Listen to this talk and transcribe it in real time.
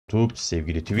YouTube,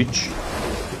 sevgili Twitch.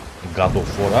 God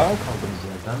of War'a kaldığımız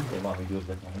yerden devam ediyoruz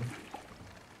efendim.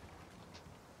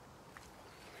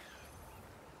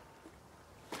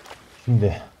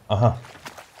 Şimdi, aha.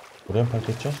 Buraya mı park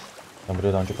edeceğiz? Ben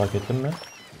buraya daha önce park ettim mi?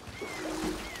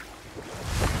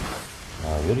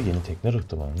 Hayır, yeni tekne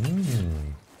rıhtı var.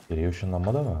 Geriye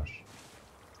ışınlanma da var.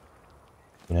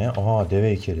 Bu ne? Aha, deve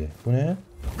heykeli. Bu ne?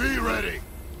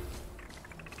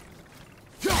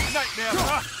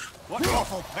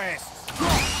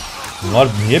 Bunlar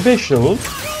niye 5 level?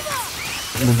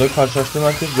 Burada karşılaştığım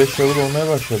herkes 5 level olmaya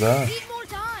başladı ha.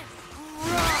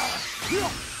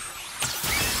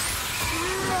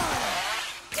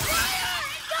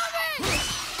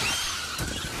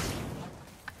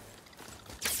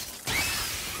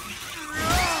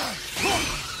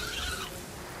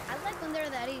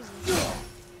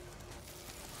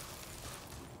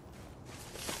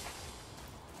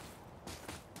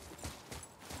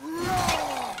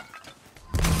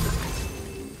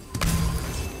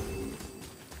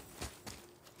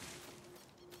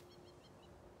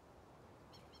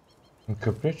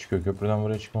 Köprüye çıkıyor. Köprüden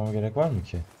buraya çıkmama gerek var mı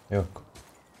ki? Yok.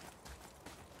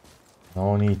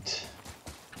 No need.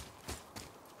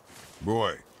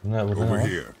 Boy, Ne burada ne var?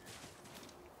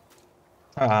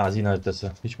 Ha, hazine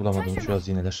haritası. Hiç bulamadım şu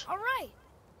hazineler.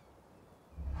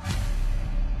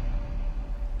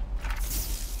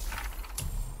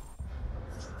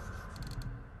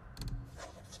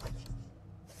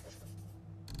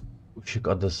 Işık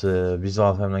Adası. Biz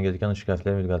AFM'den gelirken ışık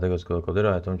harfleri Vilga'da göz kulak oluyor.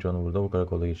 Hayatımın çoğunu burada, bu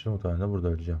karakolda geçirdim. Muhtemelen de burada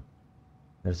öleceğim.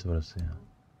 Neresi burası ya?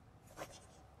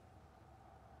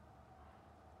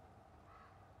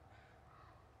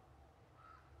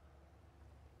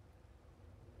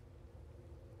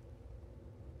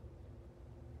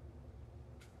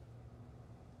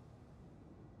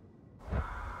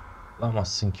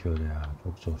 Bulamazsın ki öyle ya.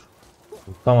 Çok zor.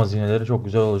 Tam hazineleri çok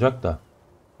güzel olacak da.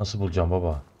 Nasıl bulacağım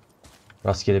baba?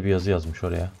 Rastgele bir yazı yazmış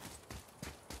oraya.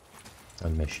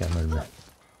 Ölme eşeğim, ölme.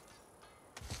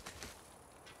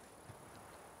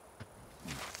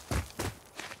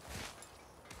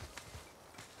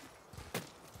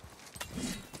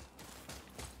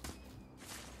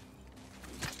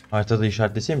 Haritada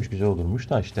işaretleseymiş güzel olurmuş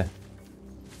da işte.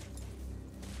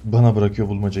 Bana bırakıyor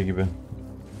bulmaca gibi.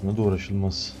 Buna da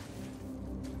uğraşılmaz.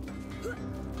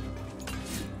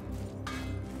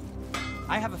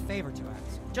 I have a favor to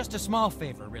ask. Just a small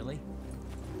favor, really.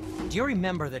 Do you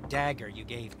remember the dagger you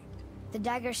gave me? The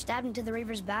dagger stabbed into the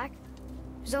Reaver's back?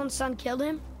 His own son killed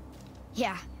him?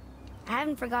 Yeah, I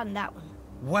haven't forgotten that one.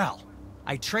 Well,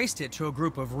 I traced it to a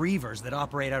group of Reavers that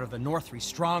operate out of the Northree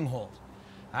stronghold.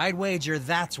 I'd wager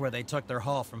that's where they took their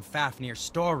haul from Fafnir's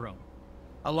storeroom,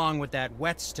 along with that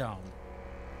whetstone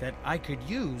that I could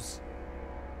use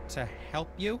to help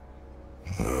you.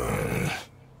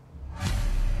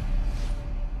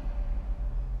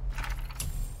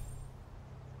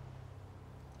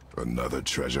 Another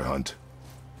treasure hunt?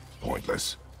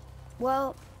 Pointless.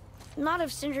 Well, not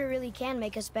if Sindri really can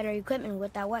make us better equipment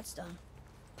with that whetstone.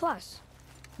 Plus,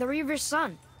 the Reaver's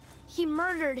son. He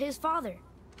murdered his father.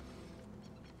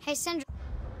 Hey, Sindri.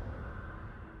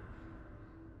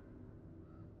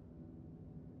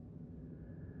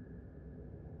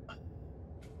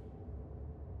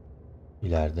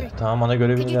 İleride. Tamam, ana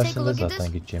görevin ilerisinde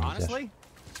zaten gideceğimiz yer. Honestly,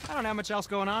 I don't have much else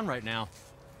going on right now.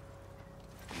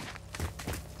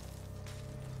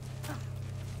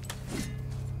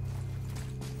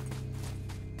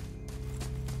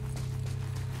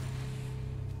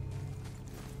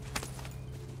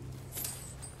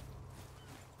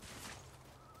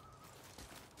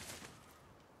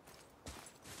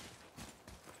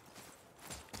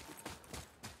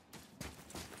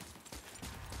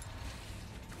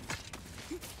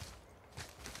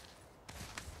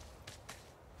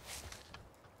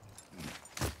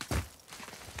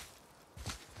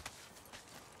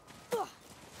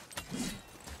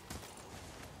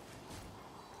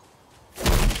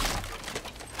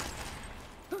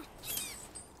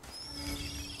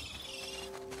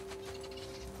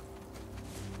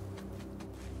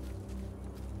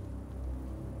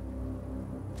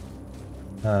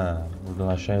 Ha, buradan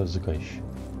aşağıya hızlı kayış.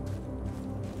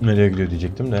 Nereye gidiyor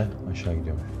diyecektim de aşağı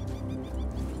gidiyormuş.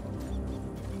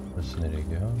 Burası nereye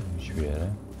gidiyor? Hiçbir yere.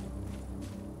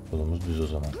 Yolumuz düz o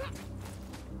zaman.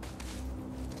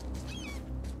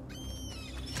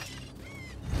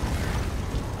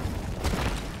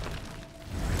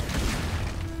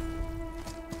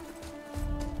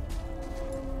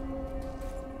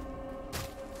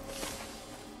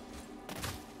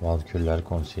 Valkürler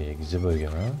Konseyi gizli bölge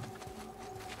mi?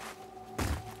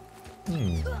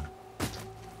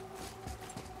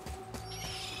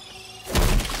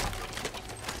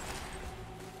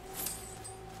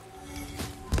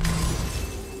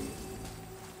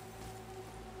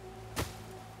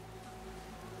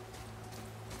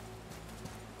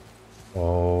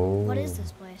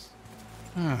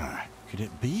 Could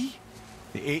it be?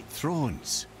 The Eight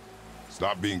Thrones.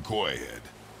 Stop being coy-head.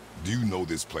 Do you know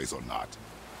this place or not?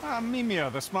 Mimir,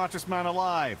 the smartest man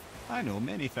alive. I know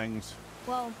many things.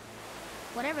 Well,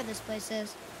 whatever this place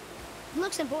is, it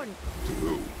looks important. To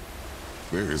who?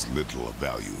 There is little of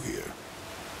value here.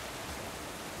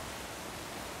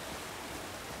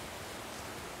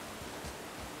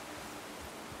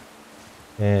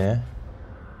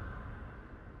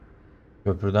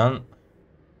 Köprüden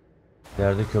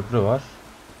ileride köprü var.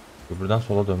 Köprüden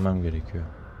sola dönmem gerekiyor.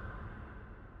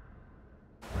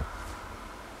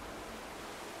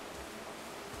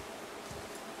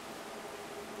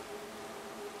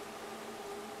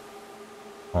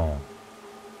 Ha.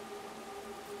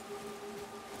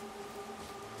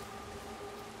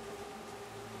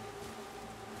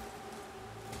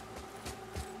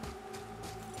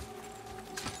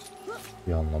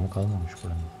 Bir anlamı kalmamış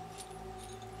buranın.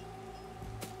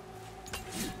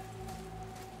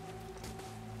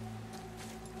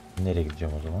 Nereye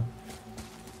gideceğim o zaman?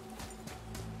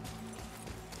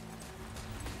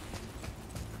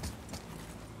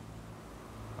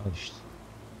 Al işte.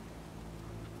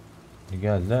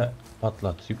 Gel de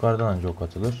patlat. Yukarıdan anca ok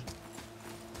atılır.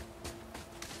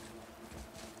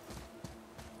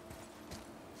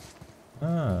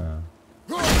 Ha.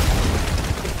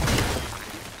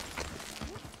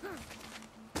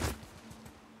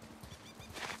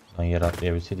 Lan yere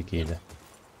atlayabilseydik iyiydi.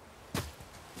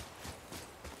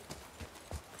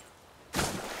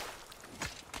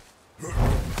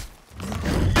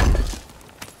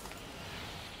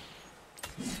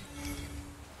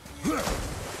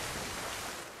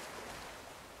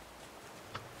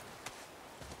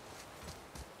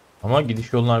 Ama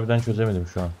gidiş yolunu harbiden çözemedim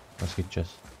şu an. Nasıl gideceğiz?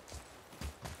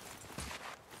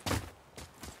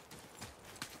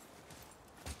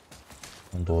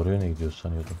 Ben doğru yöne gidiyoruz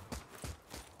sanıyordum.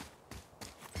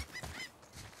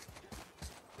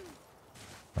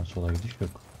 Ben sola gidiş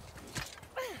yok.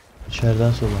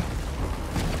 İçeriden sola.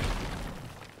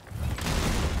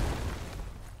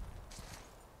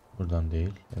 Buradan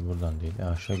değil. Buradan değil.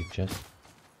 Aşağı gideceğiz.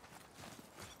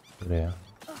 Buraya.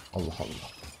 Allah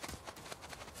Allah.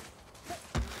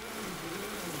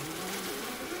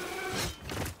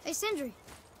 Hey, Sindri,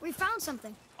 we found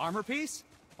something. Armor piece?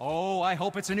 Oh, I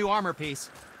hope it's a new armor piece.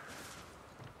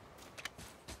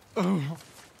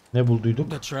 Ne bulduyduk?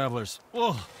 The travelers.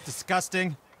 Oh,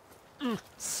 disgusting.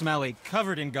 Smelly,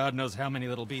 covered in God knows how many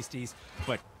little beasties,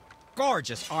 but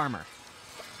gorgeous armor.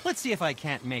 Let's see if I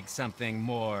can't make something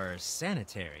more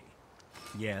sanitary.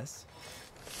 Yes?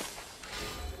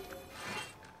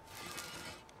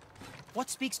 What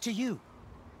speaks to you?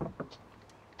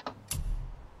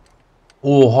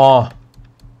 Oha!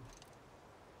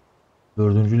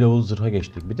 4. level zırha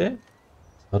geçtik. Bir de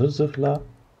sarı zırhla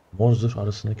mor zırh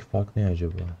arasındaki fark ne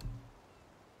acaba?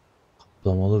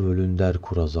 Kaplamalı völünder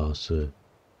kurazası.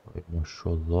 Ay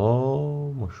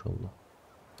maşallah maşallah.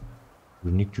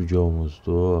 Ürünlük cüce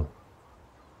omuzdu.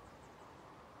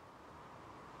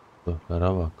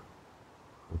 Zırhlara bak.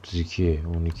 32,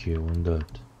 12, 14.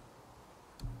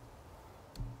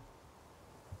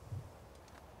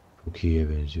 Çok iyiye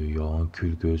benziyor. Yağan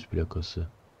kül göğüs plakası.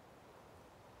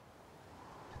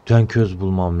 Tüten köz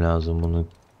bulmam lazım bunu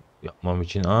yapmam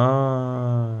için.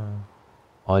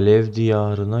 Alev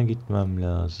diyarına gitmem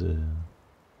lazım.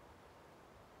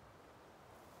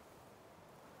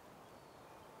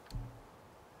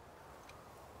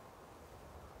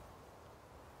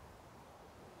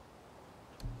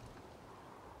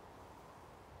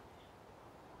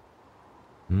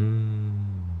 Hmm.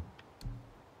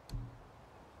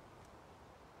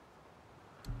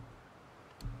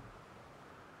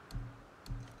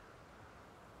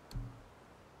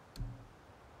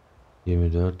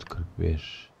 ...24,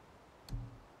 41...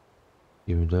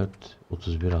 ...24,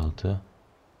 31, 6...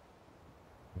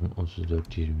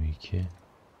 ...34, 22...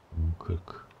 ...10,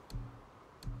 40...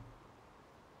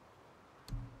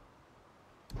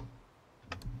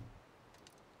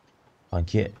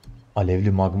 Sanki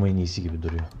alevli magma en iyisi gibi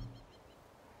duruyor.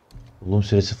 Bulum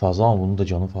süresi fazla ama bunun da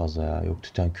canı fazla ya. Yok,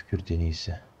 tüten kükürt en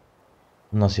iyisi.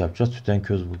 Bunu nasıl yapacağız? Tüten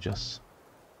köz bulacağız.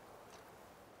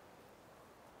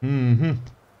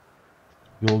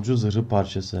 Yolcu zırhı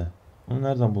parçası. Onu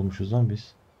nereden bulmuşuz lan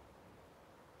biz?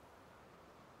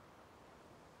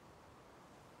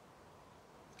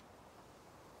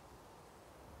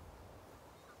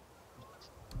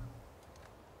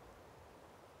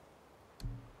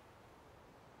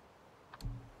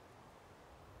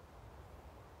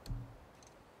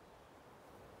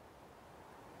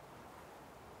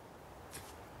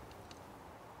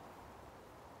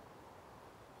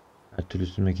 Her türlü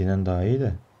üstündekinden daha iyi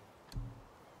de.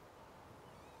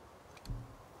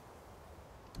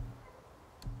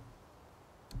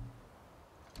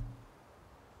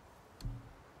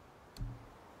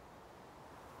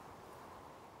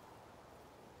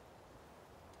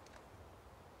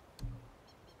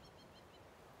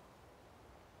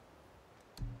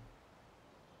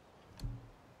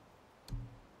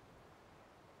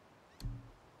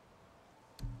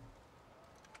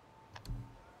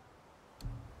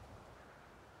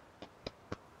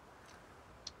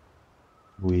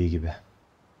 Bu iyi gibi.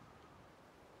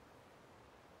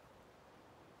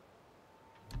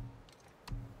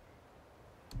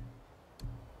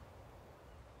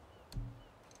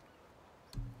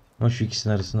 Ama şu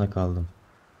ikisinin arasında kaldım.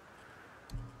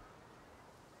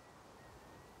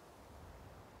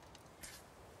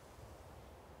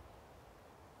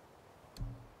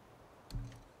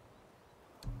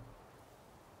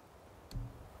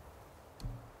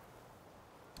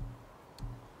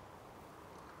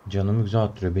 Canımı güzel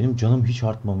arttırıyor. Benim canım hiç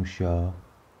artmamış ya.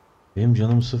 Benim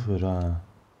canım 0 ha.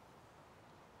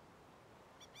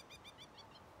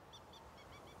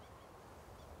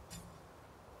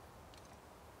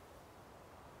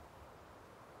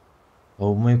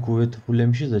 Savunmayı kuvveti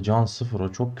fullemişiz de can 0,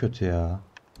 o çok kötü ya.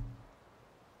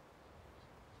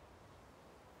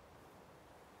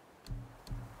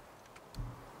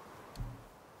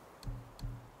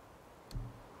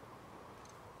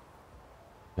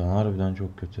 Can harbiden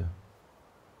çok kötü.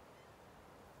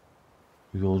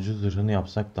 Yolcu zırhını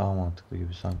yapsak daha mantıklı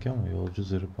gibi sanki ama yolcu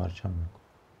zırhı parçam yok.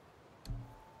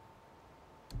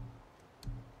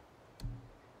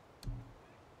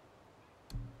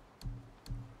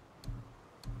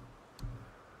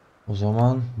 O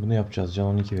zaman bunu yapacağız. Can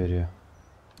 12 veriyor.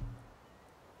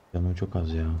 Canım çok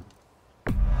az ya.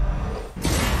 I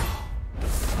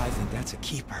think that's a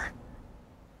keeper.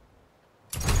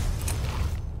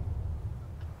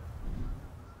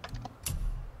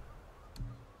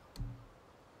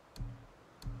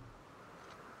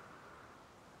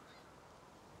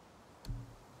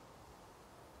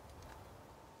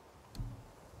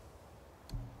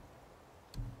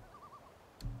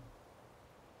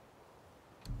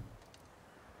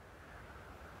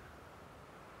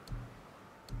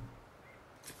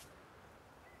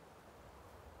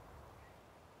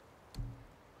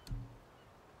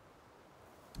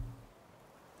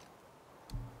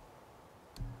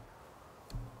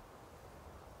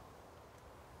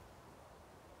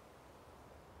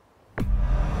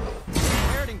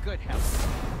 Wear it in good health.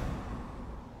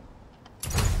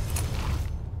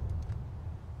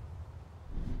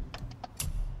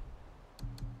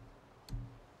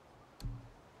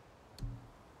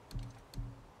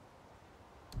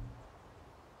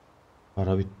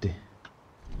 Para bitti.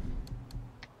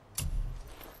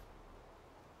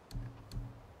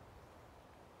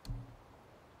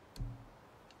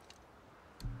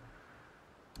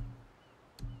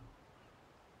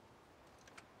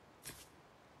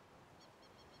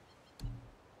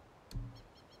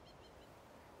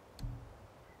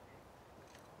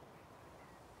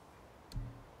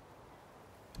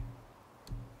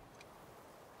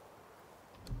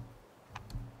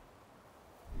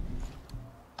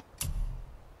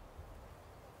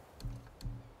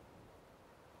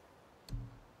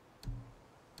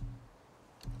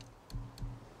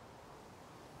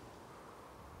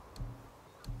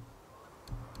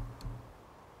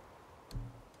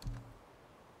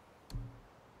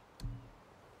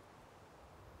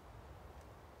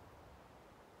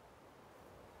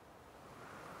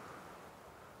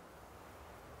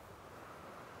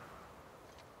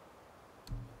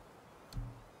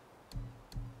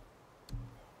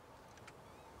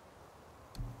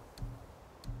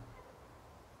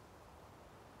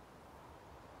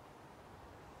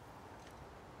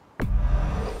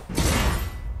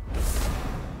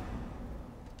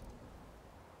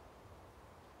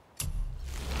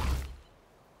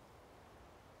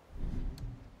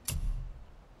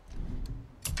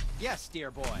 Yes, dear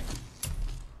boy.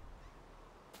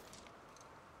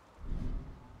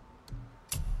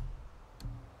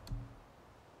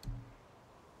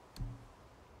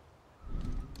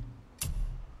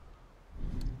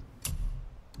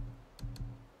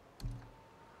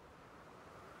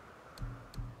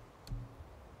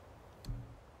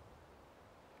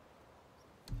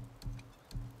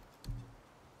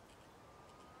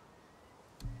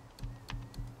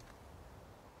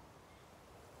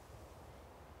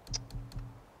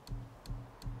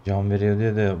 Can veriyor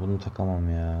diye de bunu takamam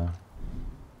ya.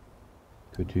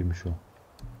 Kötüymüş o.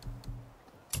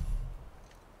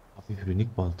 Hafif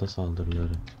runik balta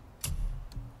saldırıları.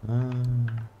 Ha.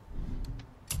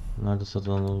 Bunlar da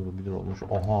satın alınabilir olmuş.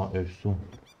 Aha, efsun.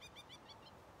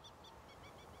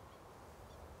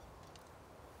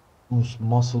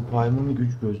 Muscle Prime'ın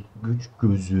güç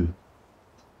gözü.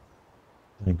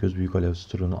 Yani göz büyük alev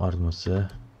strunun artması.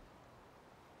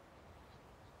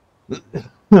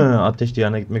 Ateş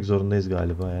diyarına gitmek zorundayız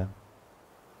galiba ya.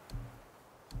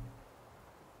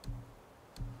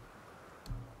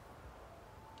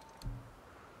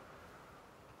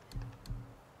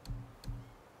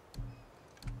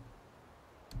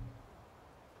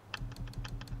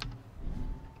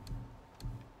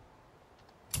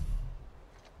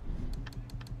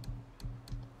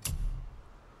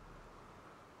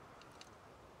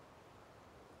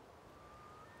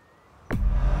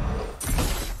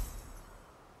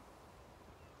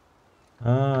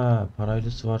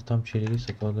 faydası var? Tam çeliği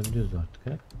satın alabiliyoruz artık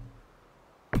he.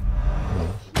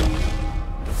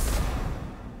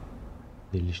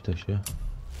 Diriliş taşı.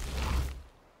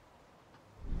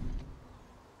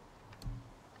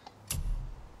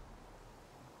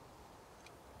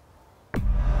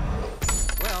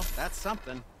 Well, that's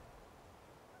something.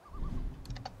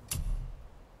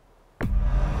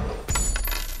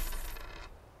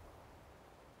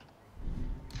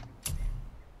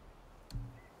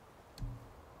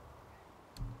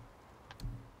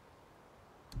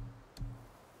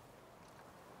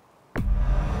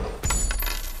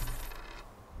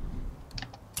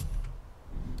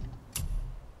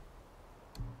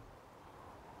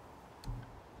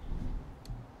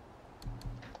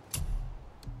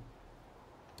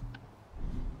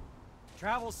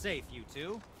 Travel safe, you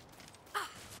two.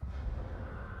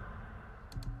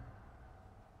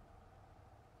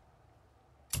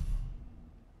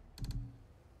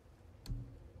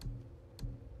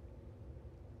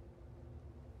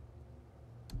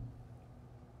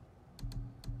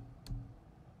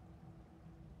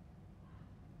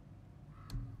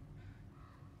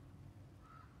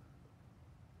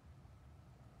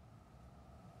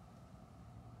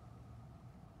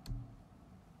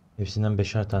 Hepsinden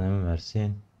 5'er tane mi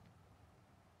versin?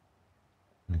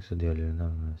 Yoksa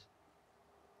diğerlerinden mi versin?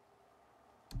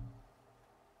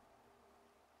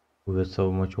 Kuvvet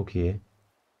savunma çok iyi.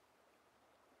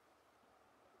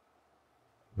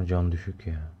 Ama can düşük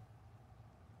ya.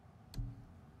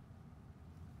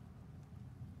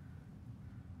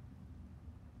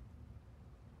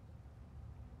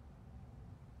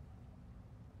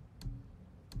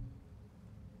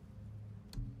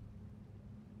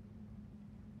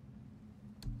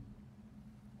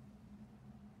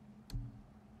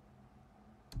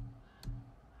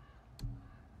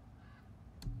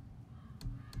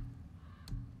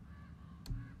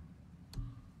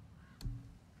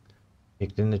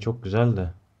 Şeklinde çok güzel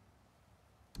de.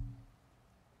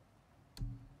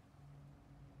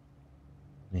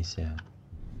 Neyse ya.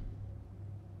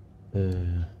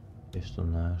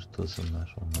 Efsunlar,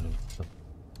 tılsımlar, onları bakalım.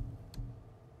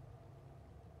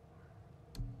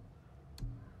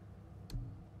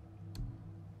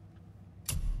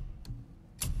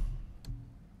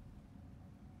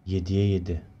 Yediye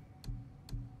 7.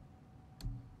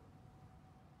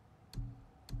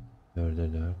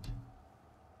 4'e 4.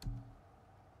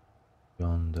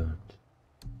 Can 4.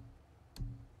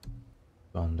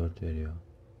 Can 4 veriyor.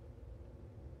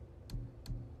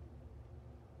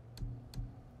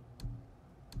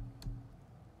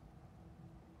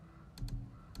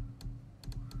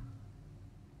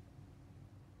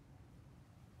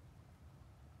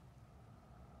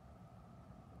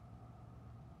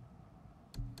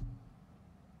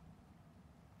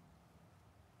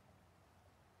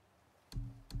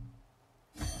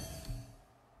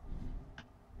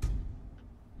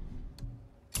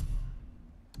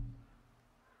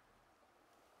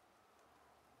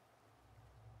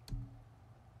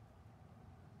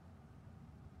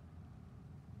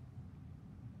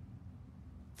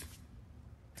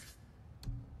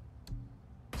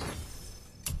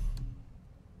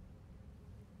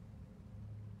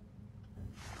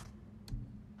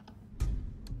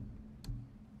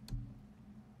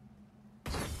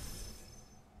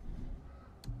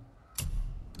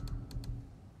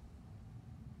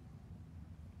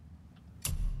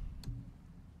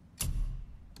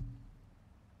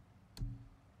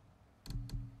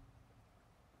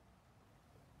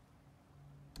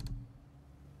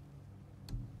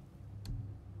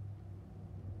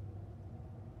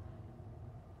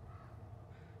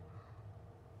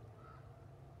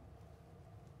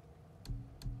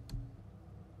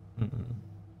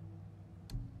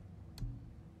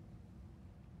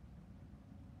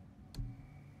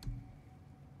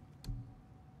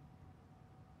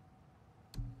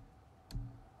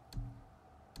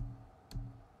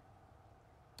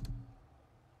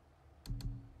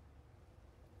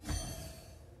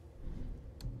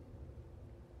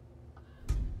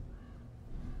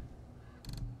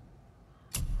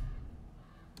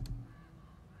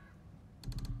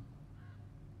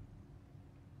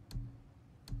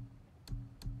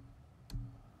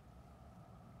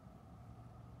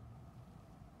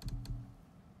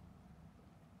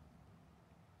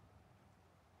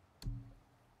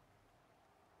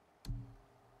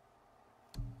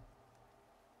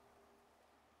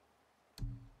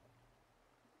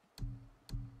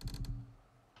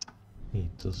 İyi,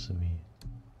 tılsım iyi.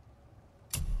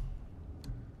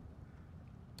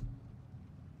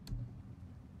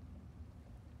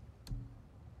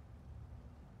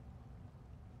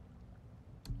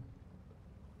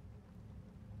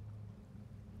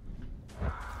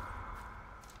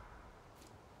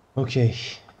 Okey.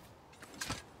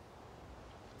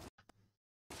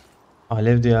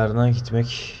 Alev diyarına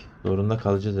gitmek zorunda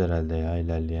kalacağız herhalde ya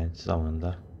ilerleyen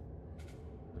zamanda.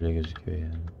 Böyle gözüküyor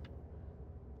yani.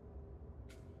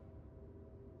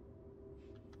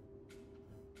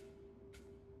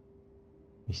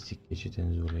 Mistik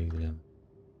geçitiniz oraya gidelim.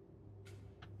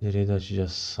 Nereye de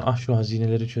açacağız? Ah şu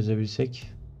hazineleri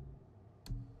çözebilsek.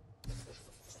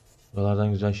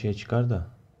 Buralardan güzel şey çıkar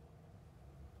da.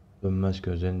 Dönmez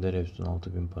gözlerinde Revs'un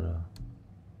 6000 para.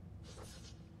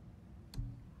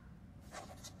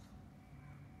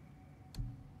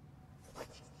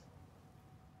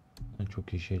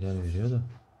 Çok iyi şeyler veriyor da.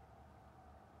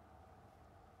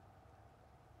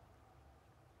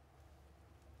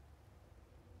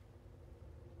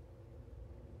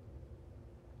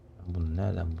 Ben bunu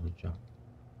nereden bulacağım?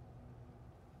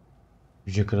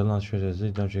 Yüce Kral'ın alışverişi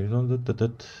idam şekilde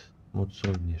dıt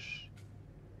mutsuz bir.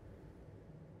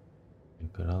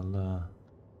 Kral'la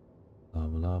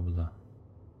bla bla bla.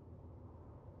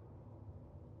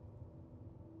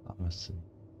 Alamazsın.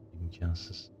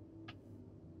 İmkansız.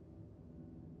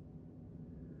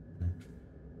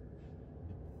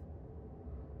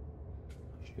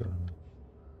 Başlıyorum.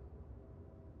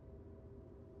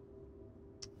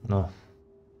 No.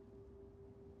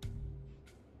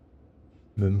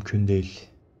 Mümkün değil.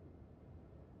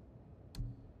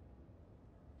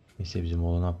 Neyse bizim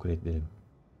olanı upgrade'leyelim.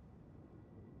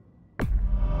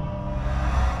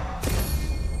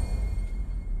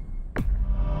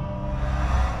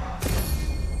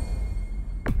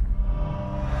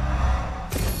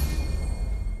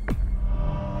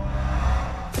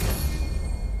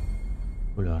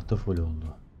 Full artı full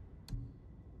oldu.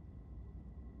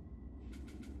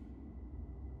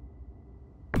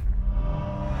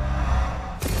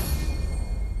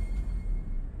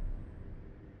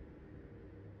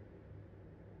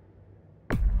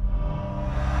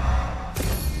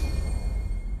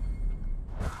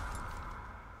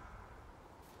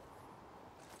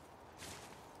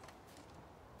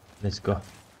 Let's go.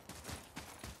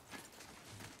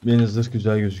 Benim zırh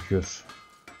güzel gözüküyor.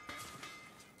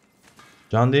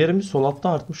 Can değerimiz sol altta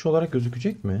artmış olarak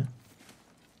gözükecek mi?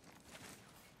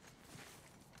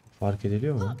 Fark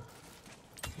ediliyor mu?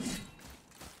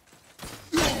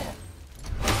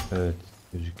 Evet,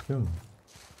 gözüküyor mu?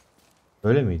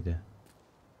 Öyle miydi?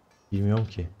 Bilmiyorum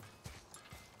ki.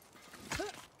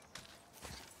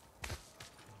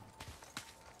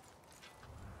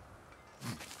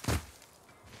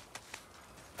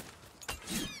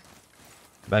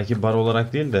 Belki bar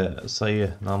olarak değil de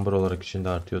sayı, number olarak içinde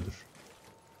artıyordur.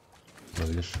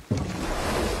 Olabilir.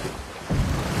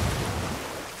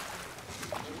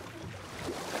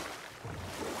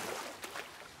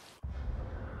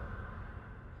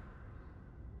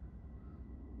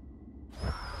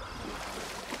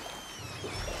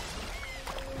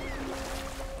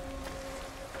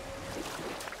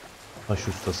 Taş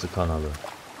ustası kanalı.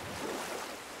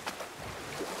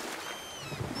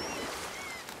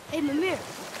 Hey, Mimir.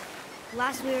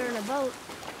 Last we were in a boat,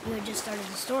 you had just started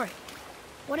the story.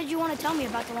 What did you want to tell me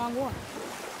about the Long War?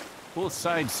 Both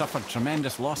sides suffered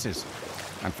tremendous losses,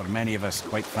 and for many of us,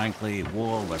 quite frankly,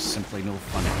 war was simply no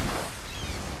fun anymore.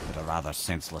 But a rather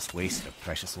senseless waste of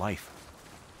precious life.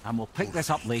 And we'll pick this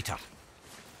up later.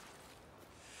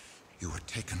 You were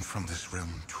taken from this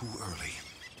realm too early.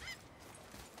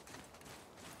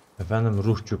 Efendim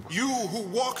ruhçuk. You who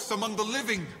walks among the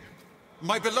living,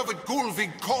 my beloved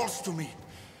Gulvig calls to me.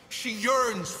 She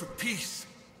yearns for peace,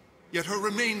 yet her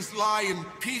remains lie in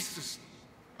pieces.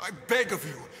 I beg of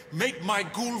you, make my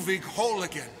Gulvig whole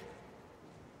again.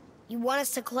 You want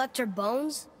us to collect her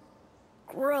bones?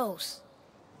 Gross.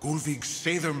 Gulvig's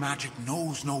Sather magic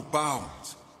knows no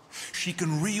bounds. She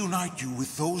can reunite you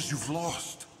with those you've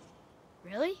lost.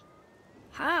 Really?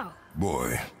 How?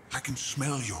 Boy, I can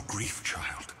smell your grief,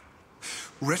 child.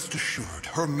 Rest assured,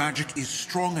 her magic is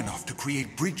strong enough to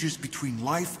create bridges between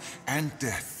life and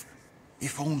death,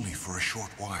 if only for a short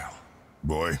while.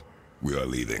 boy, we are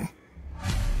leaving.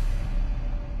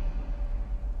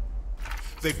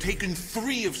 They've taken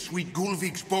 3 of Sweet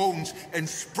Gulvig's bones and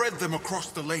spread them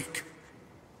across the lake.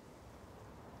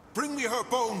 Bring me her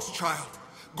bones, child.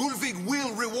 Gulvig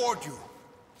will reward you.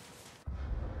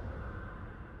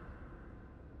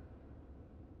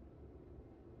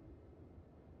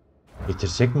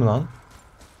 Getirsek mi lan?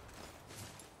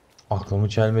 Aklımı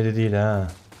çelmedi değil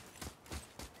ha.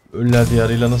 Ölüler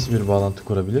diyarıyla nasıl bir bağlantı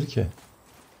kurabilir ki?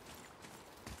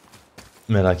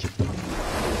 Merak ettim.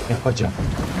 Yapacağım.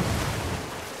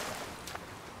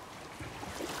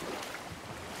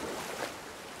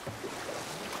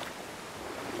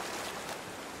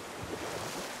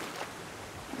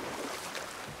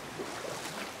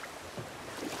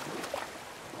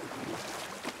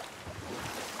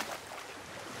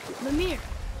 Mimir,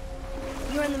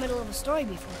 you were in the middle of a story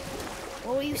before.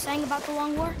 What were you saying about the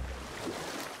Long War?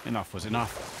 Enough was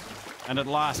enough. And at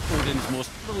last, Odin's most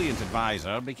brilliant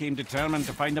advisor became determined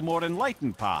to find a more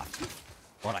enlightened path.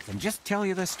 Or I can just tell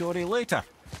you this story later.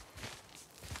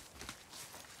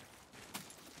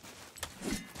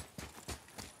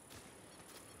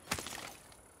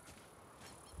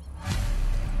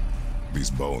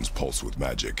 These bones pulse with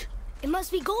magic. It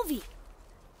must be Golvi.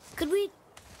 Could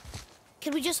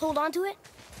we just hold on to it?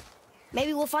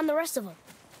 Maybe we'll find the rest of them.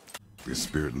 This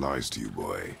spirit lies to you,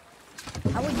 boy.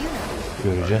 How would you know?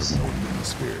 Göreceğiz. The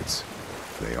spirits.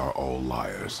 They are all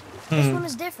liars. This one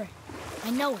is different.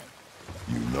 I know it.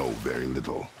 You know very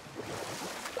little.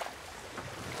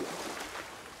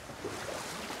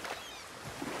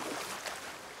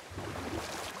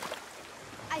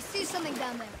 I see something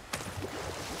down there.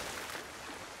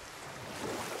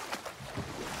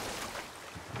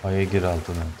 Aya gir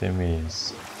altına.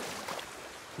 Temiz.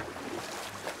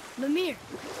 Mimir,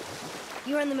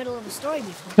 you were in the middle of a story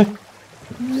before.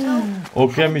 So,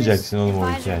 Okuyamayacaksın how did oğlum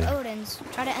o this advisor hikayeyi. Odin's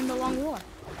try to end the Long War?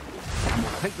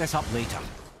 We'll pick this up later.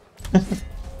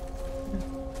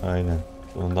 Aynen.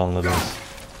 Sonunda anladınız.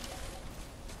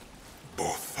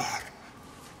 Bothar,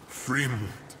 Frimd,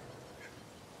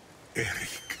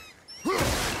 Erik.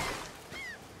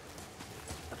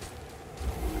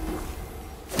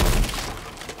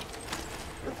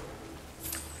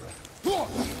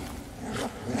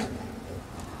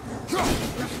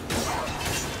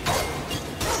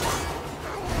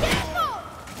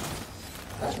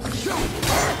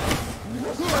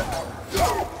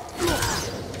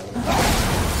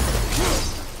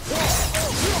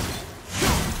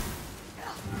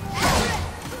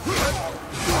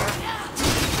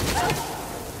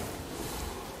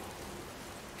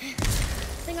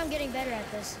 I think I'm getting better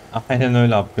at this. Aynen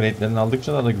öyle. Upgrade'lerini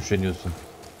aldıkça daha da güçleniyorsun.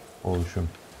 Oluşum.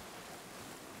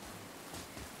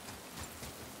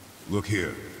 Look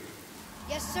here.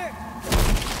 Yes, sir.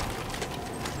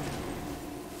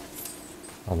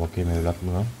 Al bakayım evlat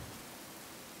bunu.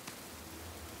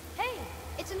 Hey,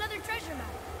 it's another treasure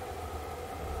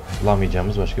map.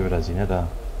 Bulamayacağımız başka bir hazine daha.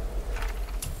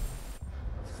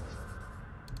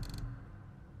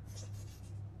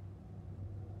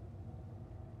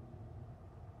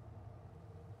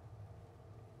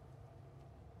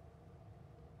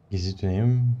 Gizli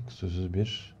tüneyim, kusursuz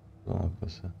bir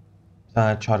noktası. Bir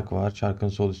tane çark var. Çarkın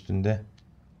sol üstünde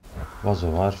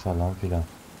vazo var falan filan.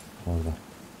 Orada.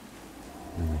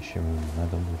 Şimdi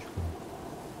nereden buluştuk?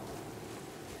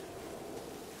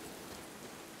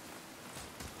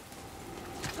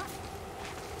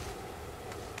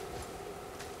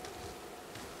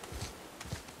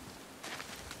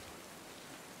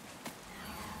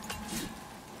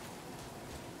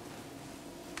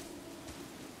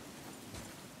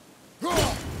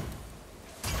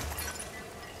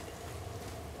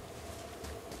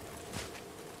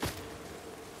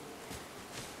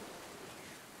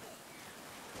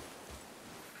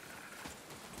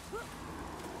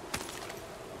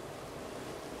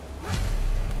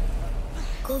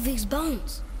 Golvi's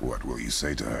bones. What will you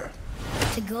say to her?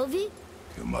 To Golvi?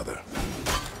 Your mother.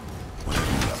 What have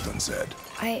you left unsaid?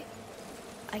 I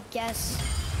guess...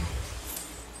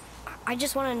 I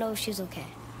just want to know if she's okay.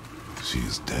 She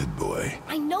is dead, boy.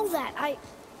 I know that,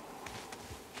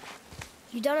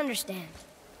 You don't understand.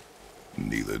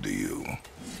 Neither do you.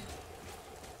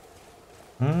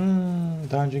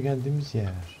 Daha önce geldiğimiz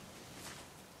yer.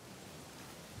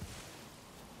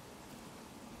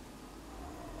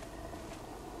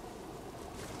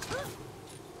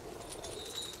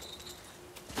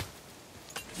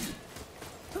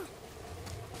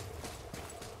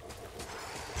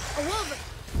 A wolver!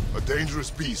 A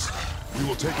dangerous beast. We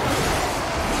will take it.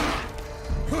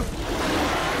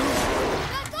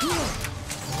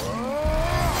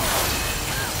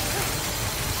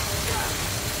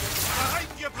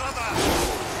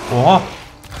 Oha!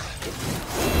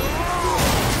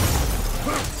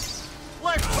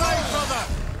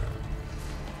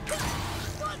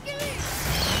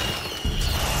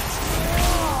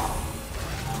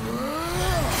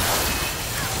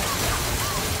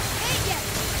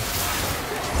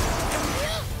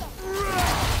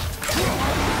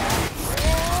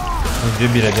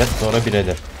 Önce bir adet, sonra bir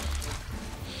adet.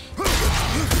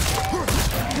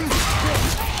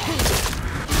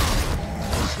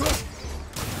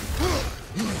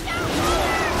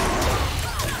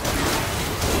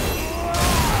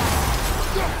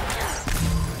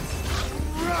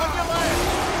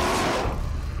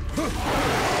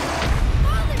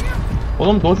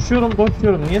 Oğlum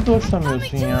doşluyorum. Niye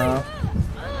doşlamıyorsun ya?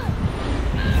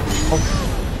 Of.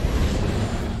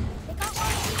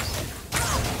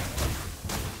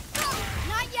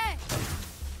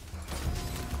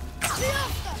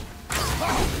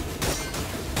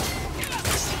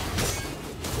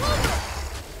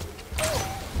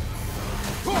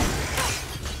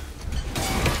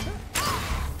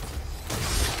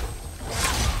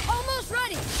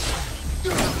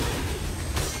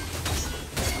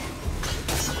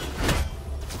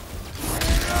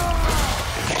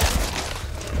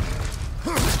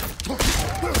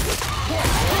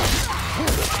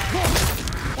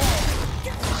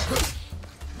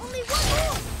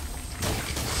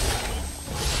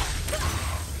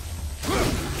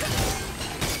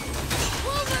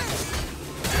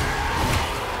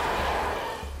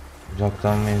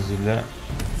 Uzaktan menzille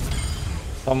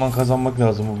zaman kazanmak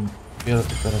lazım. Bu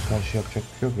yaratıklara karşı yapacak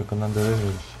bir şey yok. Yakından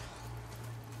dövemiyoruz.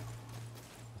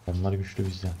 Onlar güçlü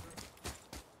bizden.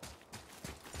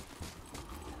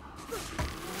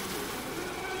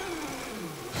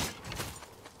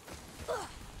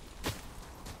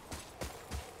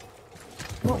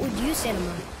 What would you say to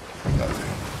mine?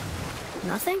 Nothing.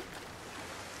 Nothing?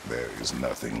 There is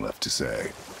nothing left to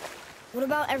say.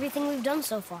 What about everything we've done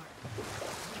so far?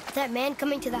 That man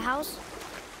coming to the house?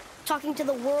 Talking to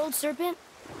the world serpent?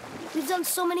 We've done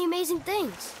so many amazing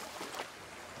things.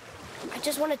 I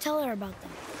just want to tell her about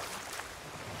them.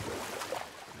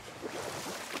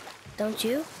 Don't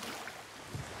you?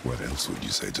 What else would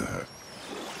you say to her?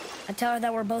 I tell her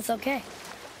that we're both okay.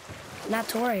 Not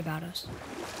to worry about us.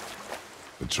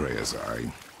 Atreus,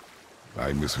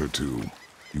 I miss her too.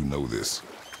 You know this.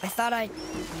 I thought I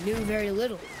knew very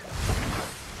little.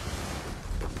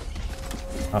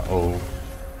 Uh-oh.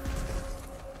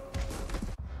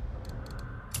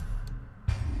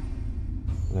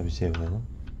 Burada bir şey vuralım.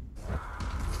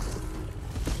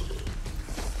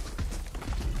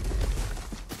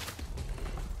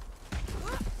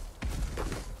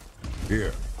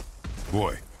 Here,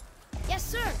 boy. Yes,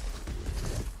 sir.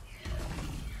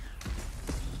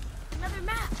 Another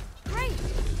map. Great.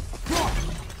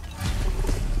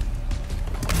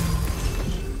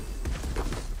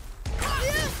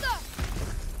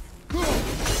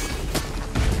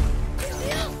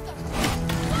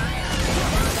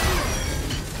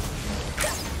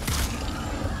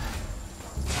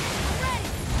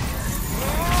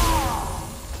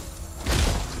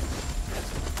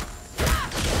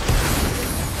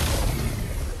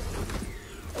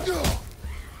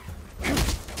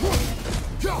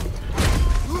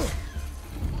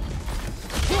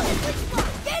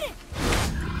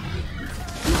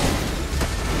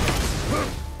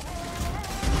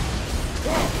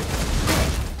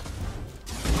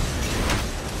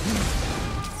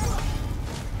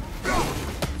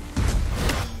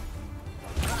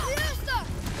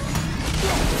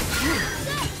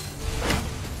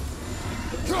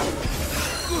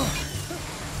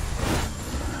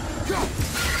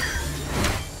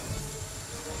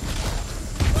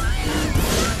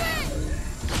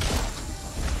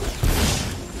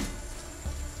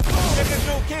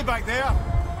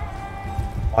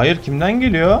 Hayır, kimden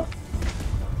geliyor?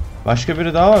 Başka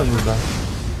biri daha var burada.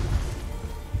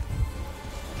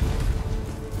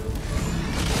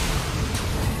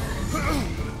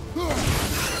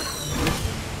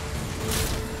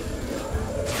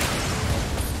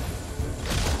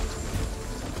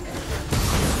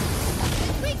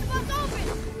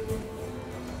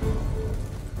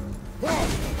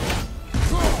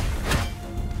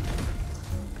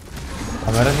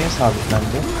 Kamera niye sabitlendi?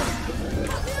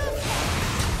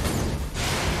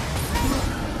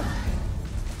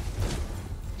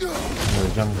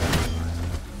 Öleceğim galiba.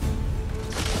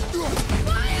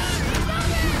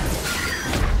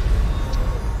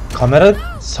 Kamera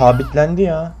sabitlendi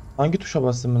ya. Hangi tuşa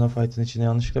bastım ben o fight'ın içine?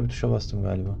 Yanlışlıkla bir tuşa bastım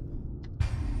galiba.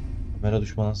 Kamera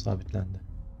düşmanı sabitlendi.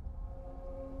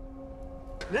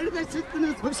 Nereden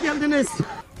çıktınız? Hoş geldiniz.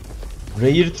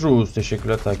 Rare Trues,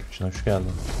 teşekkürler takipçine, hoş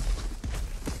geldin.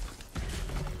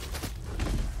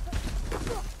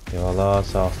 Eyvallah,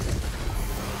 sağ ol.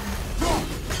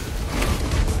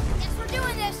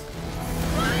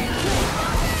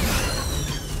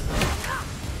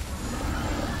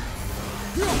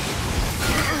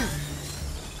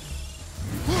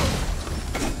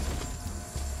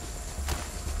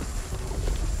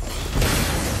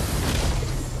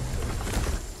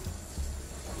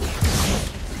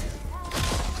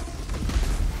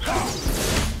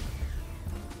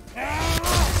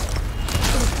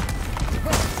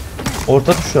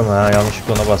 Orta tuşa mı ha?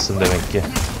 Yanlışlıkla ona bastım demek ki.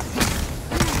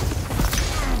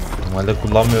 Normalde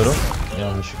kullanmıyorum.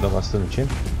 Yanlışlıkla bastığım için.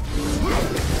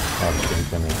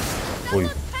 Abi demeyin. Oy.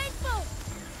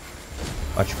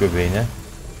 Aç göbeğini.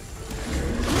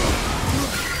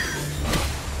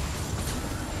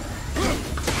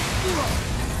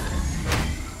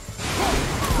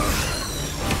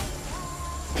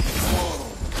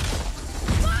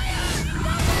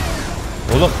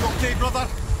 Oğlum.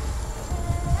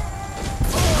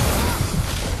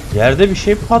 Yerde bir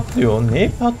şey patlıyor. O neye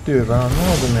patlıyor? Ben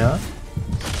anlamadım ya.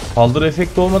 Saldırı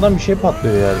efekti olmadan bir şey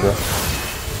patlıyor yerde.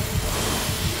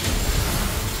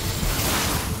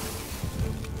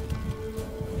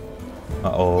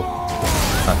 O.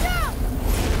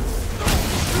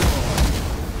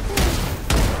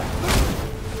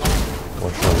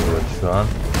 Boş oluyor şu an.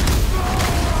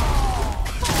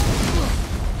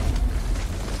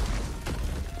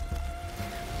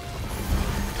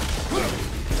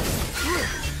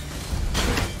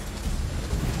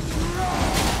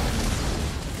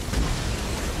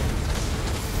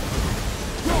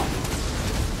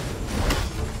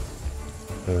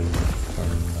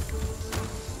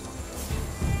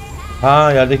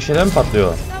 Ha, yerdeki şeyler mi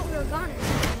patlıyor?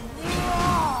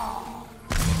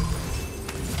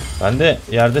 Ben de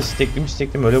yerde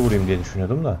steklim öyle vurayım diye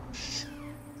düşünüyordum da.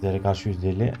 Sizlere karşı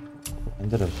 %50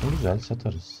 ender olsun, güzel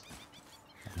satarız.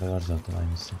 Bende var zaten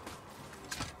aynısı.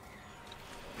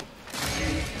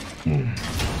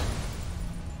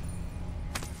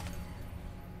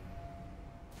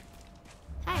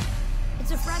 Hey,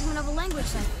 it's a fragment of a language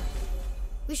cipher.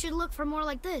 We should look for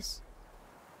more like this.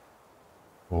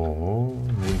 Oo,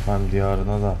 Nilfheim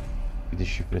diyarına da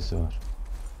gidiş şifresi var.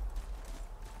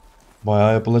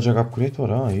 Bayağı yapılacak upgrade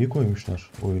var ha, iyi koymuşlar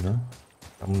oyuna.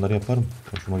 Ben bunları yaparım.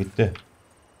 Hoşuma gitti.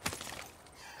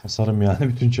 Kasarım yani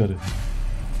bütün çarı.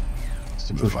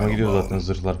 İşte hoşuma gidiyor zaten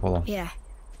zırhlar falan. Yeah.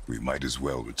 We might as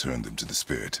well return them to the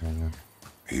spirit. Aynen.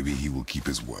 Maybe he will keep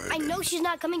his word. I know she's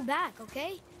not coming back,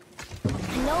 okay?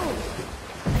 I know.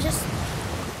 I just...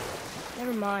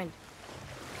 Never mind.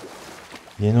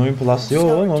 Yeni oyun plus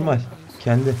yok, normal.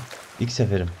 Kendi. İlk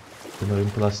seferim. Yeni oyun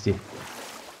plus değil.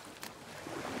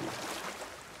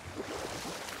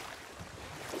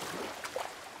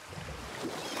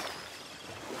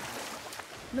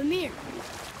 Mimir,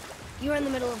 you were in the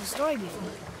middle of a story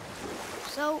before.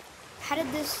 So, how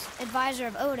did this advisor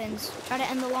of Odin's try to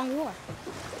end the long war?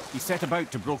 He set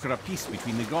about to broker a peace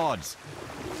between the gods.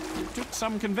 It took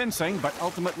some convincing, but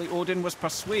ultimately Odin was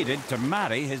persuaded to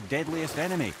marry his deadliest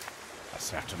enemy, a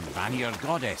certain Vanir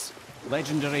goddess,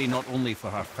 legendary not only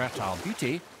for her fertile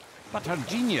beauty, but her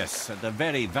genius at the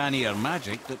very Vanir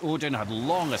magic that Odin had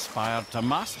long aspired to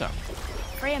master.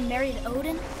 Freya married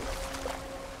Odin?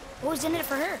 What was in it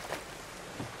for her?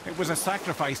 It was a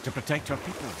sacrifice to protect her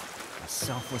people, a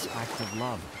selfless act of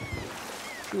love.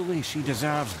 Truly, she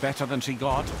deserves better than she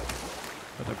got.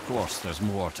 But of course, there's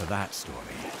more to that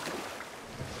story.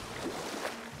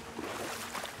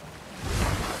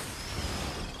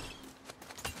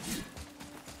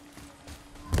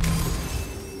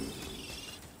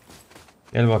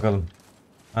 Gel bakalım.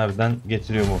 Harbiden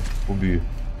getiriyor mu bu büyü?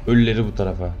 Ölüleri bu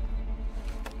tarafa.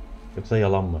 Yoksa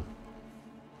yalan mı?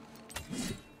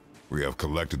 We have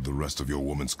collected the rest of your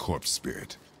woman's corpse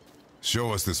spirit.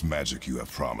 Show us this magic you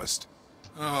have promised.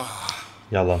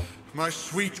 Yalan. My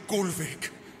sweet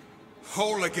Gulvik,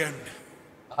 whole again.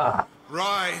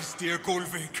 Rise, dear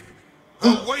Gulvik.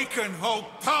 Awaken, oh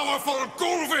powerful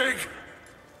Gulvik!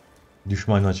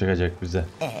 Düşman çıkacak bize.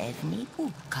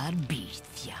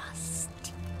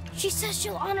 She says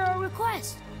she'll honor our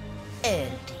request.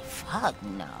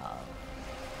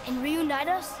 And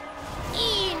reunite us?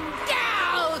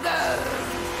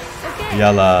 Okay.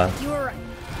 Yalan. You were right.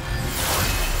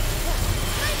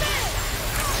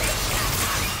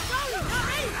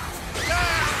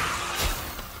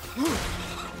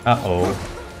 Uh-oh.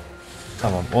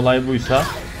 Tamam, olay buysa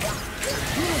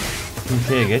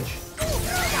ülkeye geç.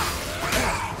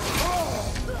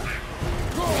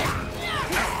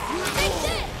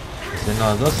 Senin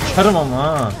ağzına sıçarım ama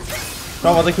ha. Şu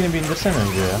havadakini bindirsen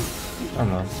önce ya.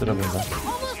 Tamam, sıra bunda.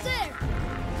 Almost there.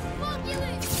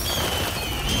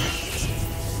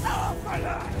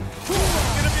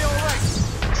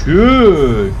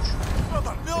 Çüç.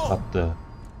 Attı.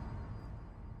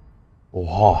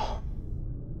 Oha.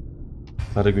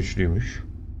 Karı güçlüymüş.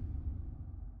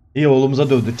 İyi, oğlumuza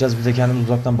dövdüreceğiz. Bize kendimiz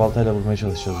uzaktan baltayla vurmaya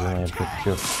çalışacağız. Yani yapacak bir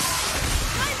şey yok.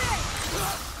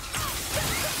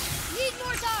 Need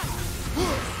more time.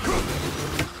 I'm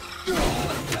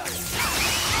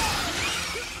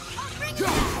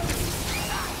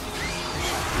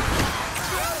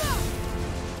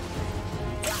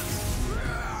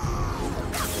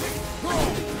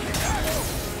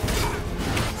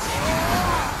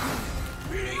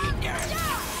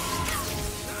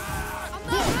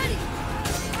not ready.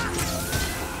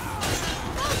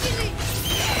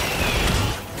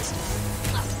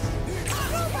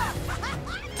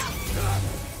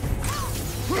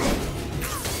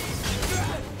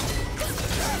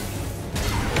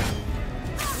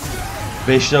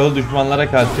 Beş level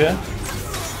düşmanlara karşı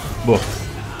bu.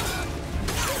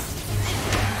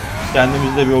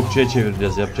 Kendimizi de bir okçuya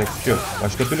çevireceğiz. Yapacak bir şey yok.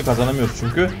 Başka türlü kazanamıyoruz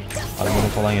çünkü armorun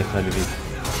falan yeterli değil.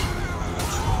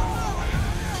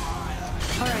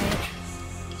 Alright.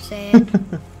 Say it.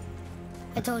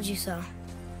 I told you so.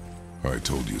 I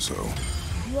told you so.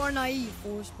 You are naive,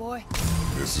 foolish boy.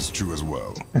 This is true as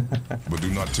well. But do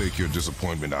not take your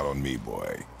disappointment out on me,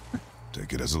 boy.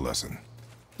 Take it as a lesson.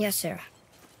 Yes, sir.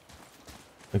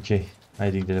 Okey.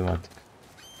 Haydi gidelim artık.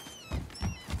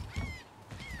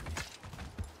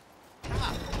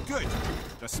 Good.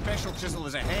 The special chisel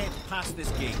is ahead, past this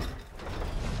gate.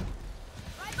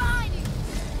 Right behind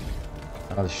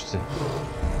you. Al işte.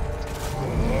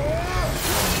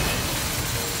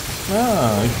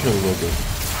 Ha, 3 level oldu.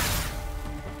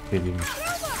 tehlikeliymiş.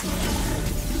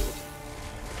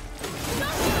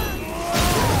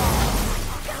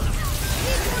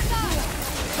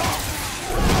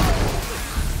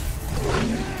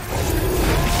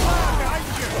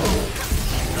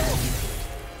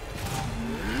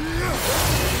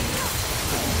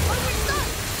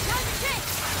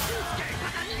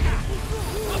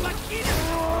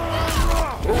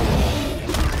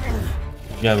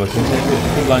 Gel bakayım,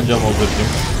 seni kullanacağım Olur'cum.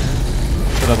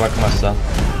 Kusura bakmazsan.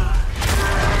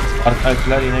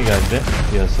 Artech'ler yine geldi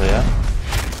piyasaya.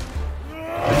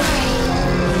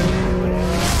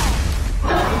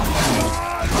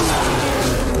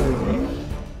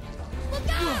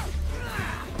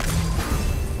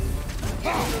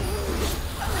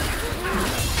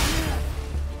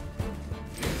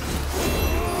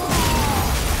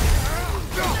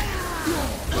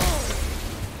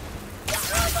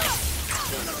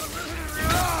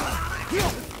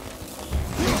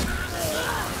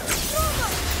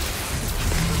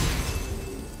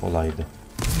 Kolaydı.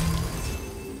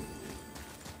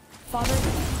 Father,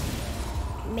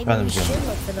 maybe we should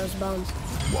look for those bones.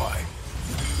 Why?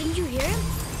 Didn't you hear him?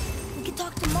 We could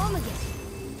talk to Mom again.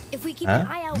 If we keep an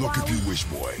eye out Look while if you wish,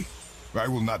 boy. I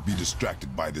will not be distracted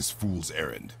by this fool's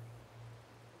errand.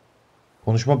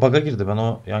 Konuşma bug'a girdi. Ben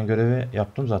o yan görevi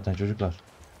yaptım zaten çocuklar.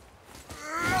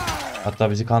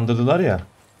 Hatta bizi kandırdılar ya.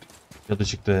 Cadı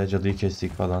çıktı, cadıyı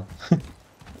kestik falan.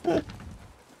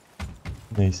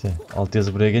 Neyse.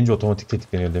 Altyazı buraya gelince otomatik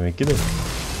tetikleniyor demek ki de.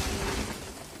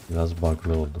 Biraz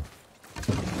bug'lı oldu.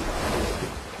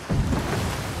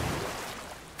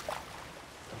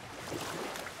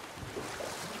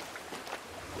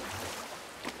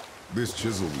 This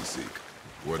chisel we seek,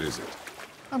 what is it?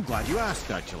 I'm glad you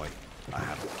asked, actually. I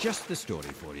have just the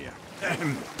story for you.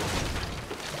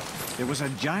 There was a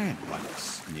giant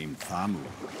once named Thamur.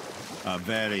 A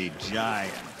very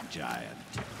giant.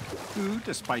 Who,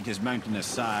 despite his mountainous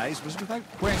size, was without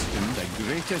question the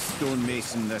greatest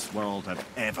stonemason this world had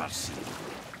ever seen.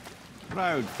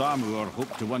 Proud Thamur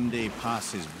hoped to one day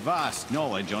pass his vast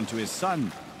knowledge onto his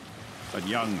son. But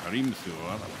young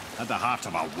Hrimthur had the heart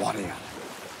of a warrior.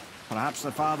 Perhaps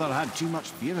the father had too much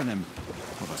fear in him,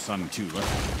 or the son too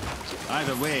little.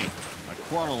 Either way, a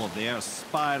quarrel of theirs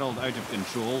spiraled out of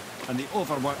control, and the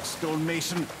overworked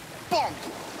stonemason, bonk,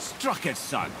 struck his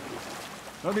son.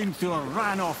 Hrimthur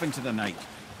ran off into the night.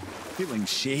 Feeling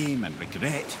shame and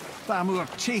regret, Thamur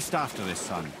chased after his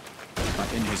son,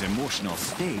 but in his emotional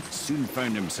state soon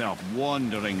found himself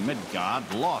wandering Midgard,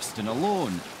 lost and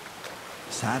alone.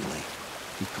 Sadly,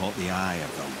 he caught the eye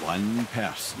of the one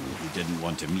person he didn't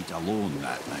want to meet alone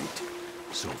that night,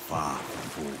 so far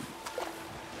from home.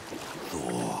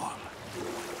 Thor.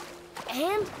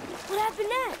 And what happened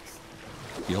next?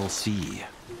 You'll see.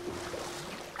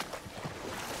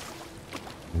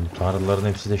 Bu tanrıların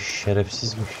hepsi de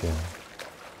şerefsizmiş ya.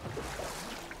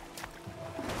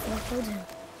 Thor killed him.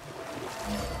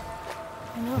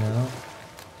 No.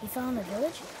 He fell in the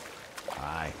village?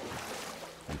 Aye.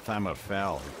 When Thamur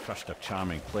fell, he crushed a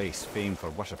charming place famed for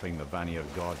worshipping the Vanir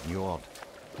god Njord.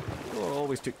 Thor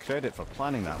always took credit for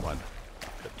planning that one.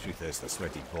 The truth is, the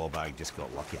sweaty ballbag just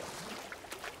got lucky.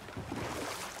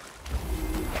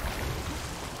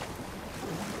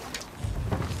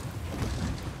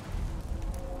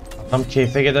 Tam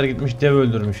keyfe kadar gitmiş, dev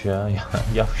öldürmüş ya.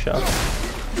 Yavşak.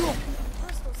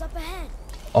 Pistols up ahead.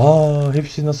 Aa,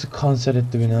 hepsi nasıl kanser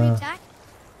etti beni ha. Attack.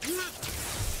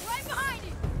 Right behind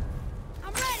you.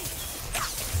 I'm ready.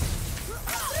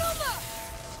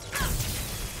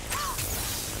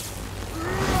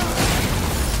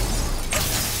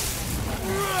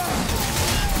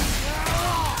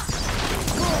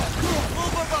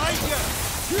 Over behind you!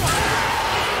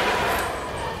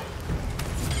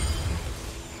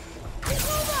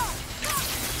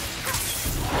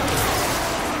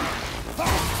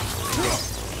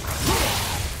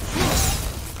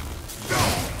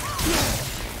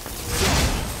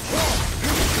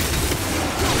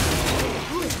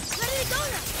 Ready to go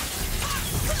now.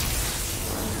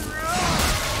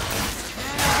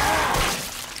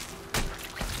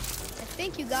 I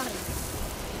think you got him.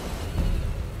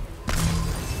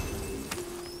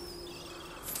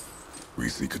 We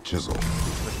seek a chisel.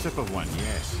 The tip of one,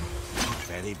 yes.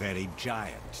 Very, very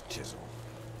giant chisel.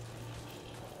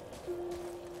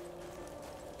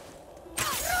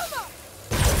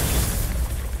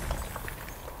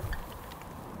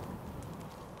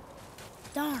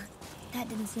 Darn, that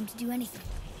didn't seem to do anything.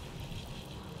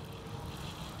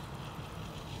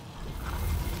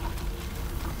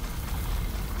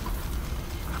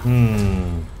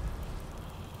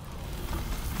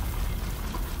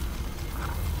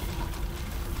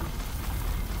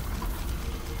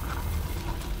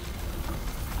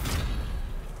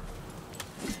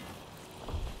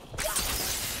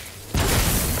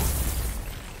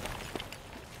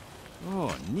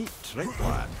 trick,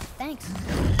 lad. Thanks.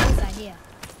 Nice idea.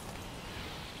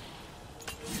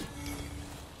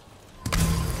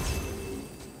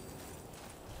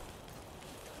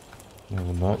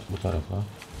 Bunu bu tarafa.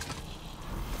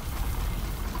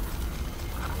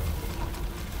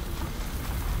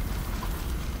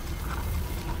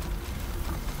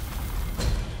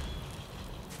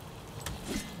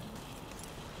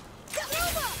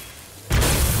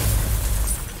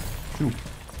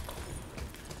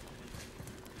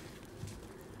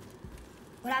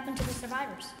 What happened to the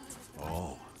survivors?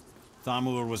 Oh,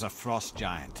 Thamur was a frost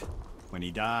giant. When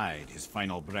he died, his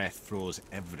final breath froze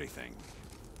everything.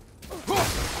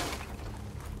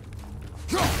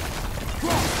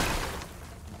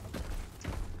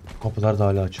 Kapılar da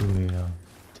hala açılmıyor ya.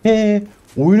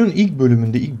 Oyunun ilk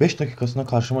bölümünde ilk 5 dakikasına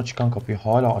karşıma çıkan kapıyı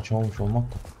hala açamamış olmak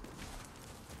da.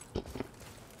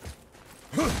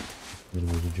 Bir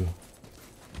bozucu.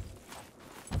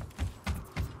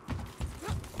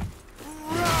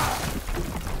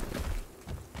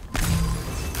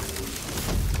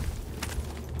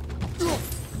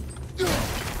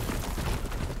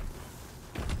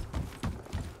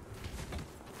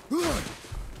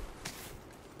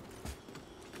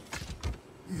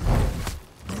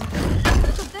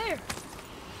 Look up there.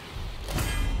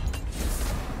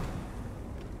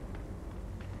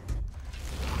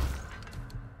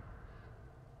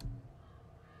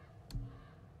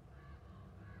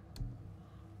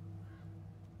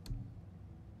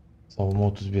 Savunma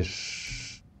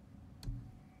 31.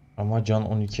 Ama can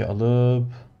 12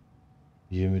 alıp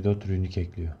 24 rünik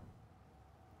ekliyor.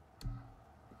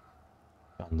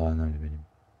 Can daha önemli benim.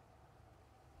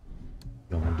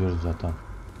 Yamuluyoruz zaten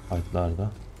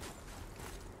fightlarda.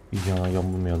 Bir cana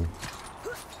yamulmayalım.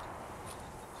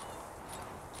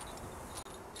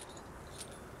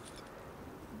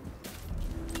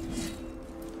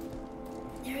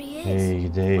 There he is. Hey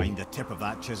gidey. Find the tip of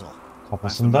that chisel. That's the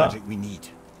Kafasında magic we need.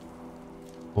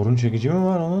 sorun çekici mi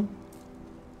var onun?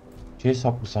 Şey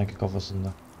saplı sanki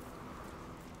kafasında.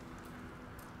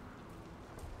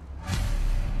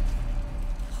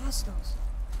 Hostiles.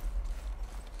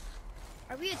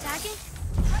 Are we attacking?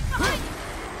 Right behind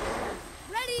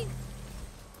you. Ready?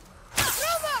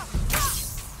 Roma!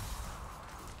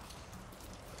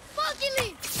 Monkey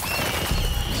leap!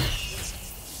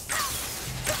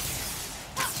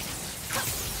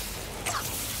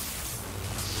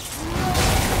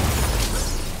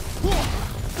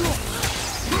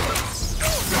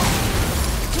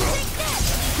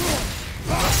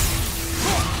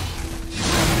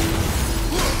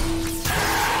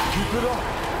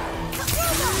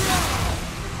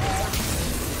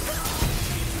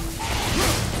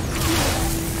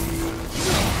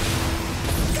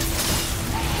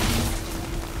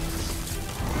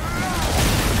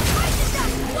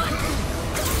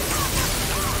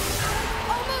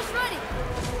 Almost ready.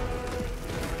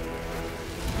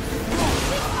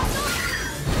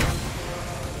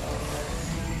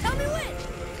 Tell me when.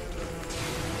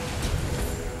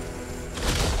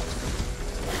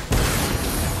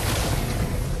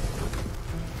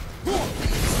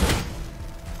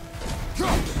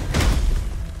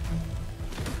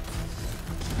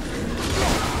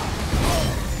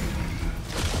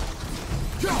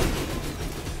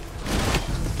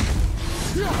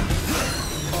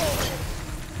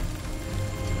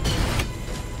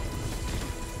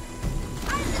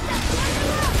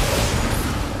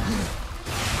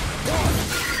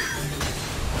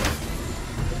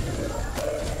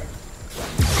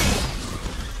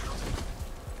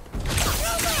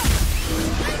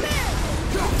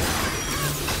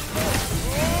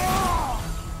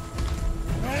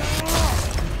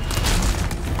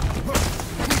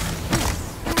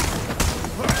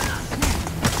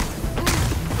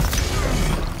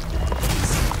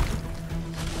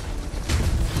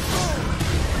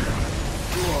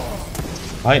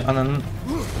 Hay ananın.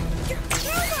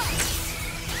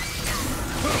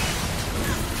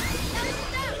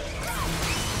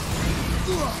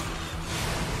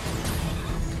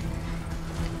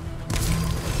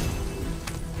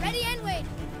 Ready and wait.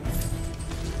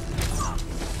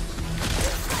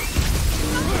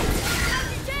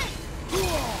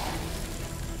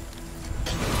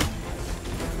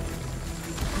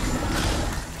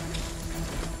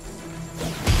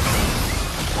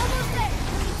 Almost there.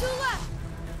 Two left.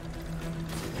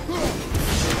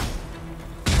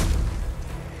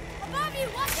 Above you,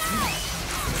 watch out!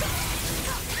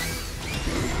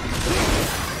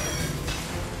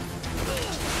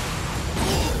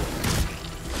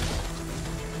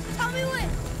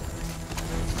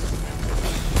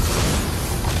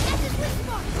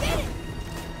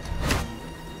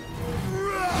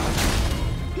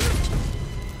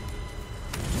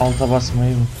 alta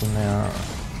basmayı unuttum ya.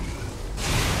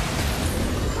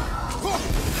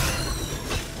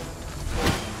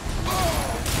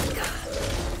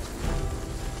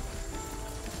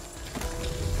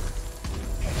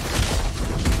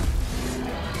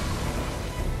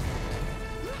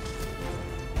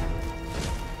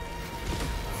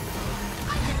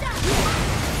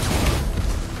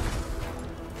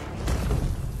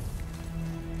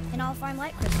 And I'll find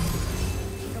light crystals.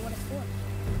 Wonder what it's for.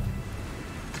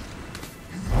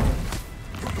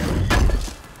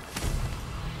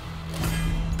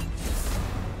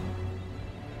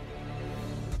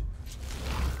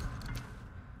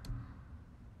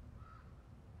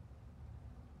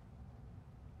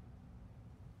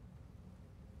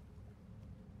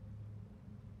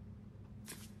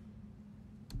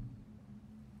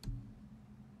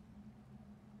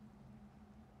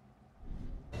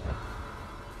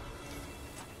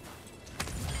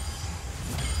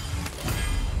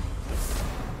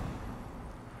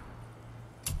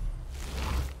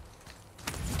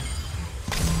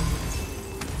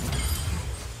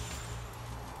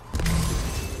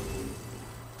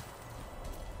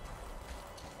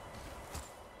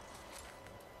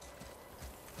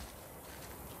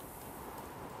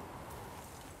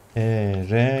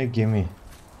 Gemi.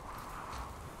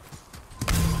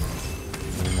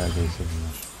 Neredeyse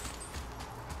bunlar.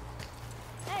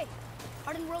 Hey,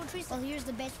 hardened road trees. Well, here's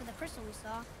the base for the crystal we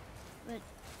saw. But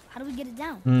how do we get it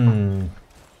down?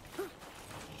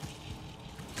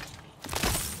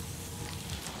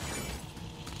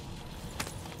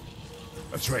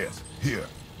 Atreus, here.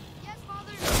 Yes,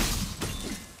 Father.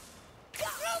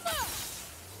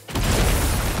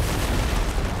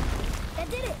 That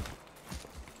did it.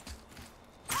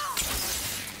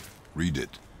 Read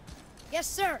it. Yes,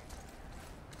 sir.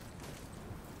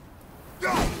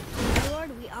 Lord,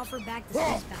 we offer back the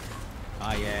space battle.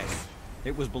 Ah, yes.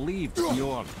 It was believed that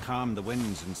Njord calmed the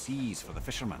winds and seas for the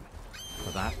fishermen.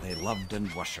 For that, they loved and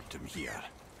worshipped him here.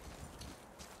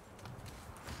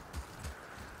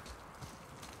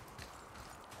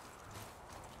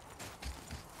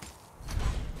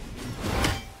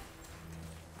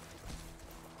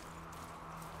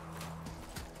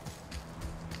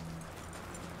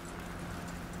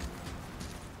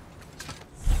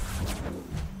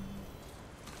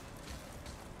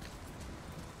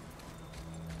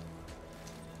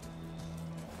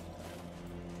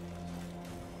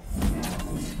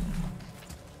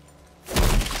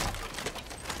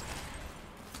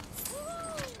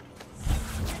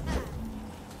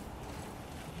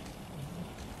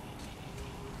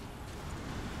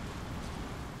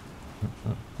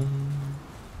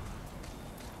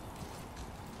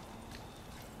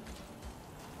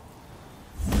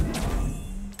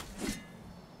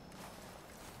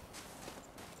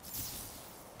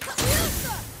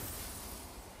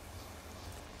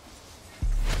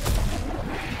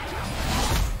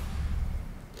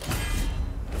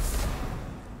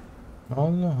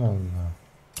 Allah Allah.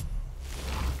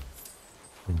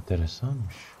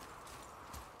 Enteresanmış.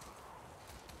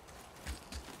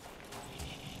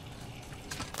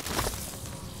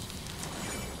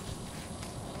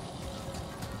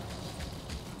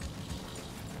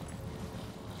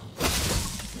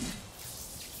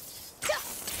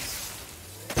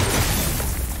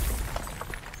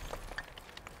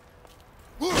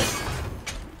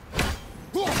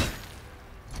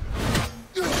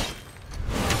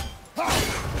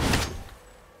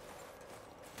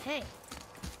 Hey,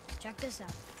 check this out.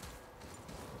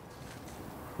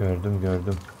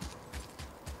 Gördüm.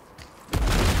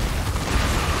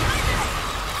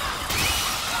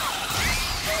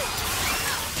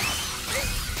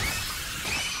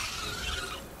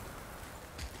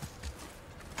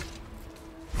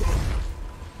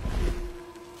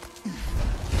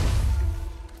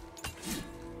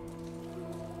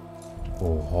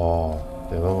 Oha,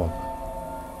 deve bak.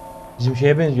 Bizim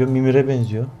şeye benziyor, Mimir'e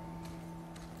benziyor.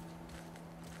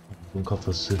 Bunun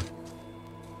kafası.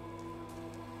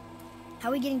 How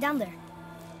are we getting down there?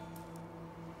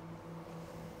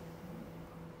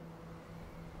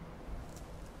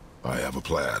 I have a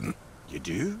plan. You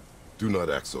do? Do not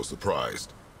act so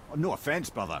surprised. Oh, no offense,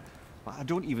 brother, but I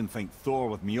don't even think Thor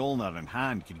with Mjolnir in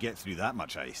hand could get through that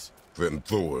much ice. Then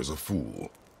Thor is a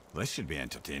fool. This should be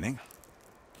entertaining.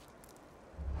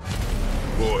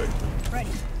 Boy, Ready.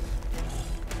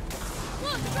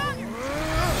 Look, stronger!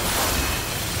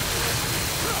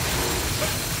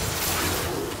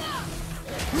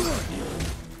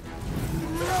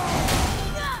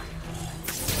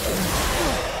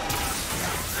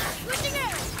 Switching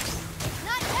air!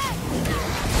 Not yet!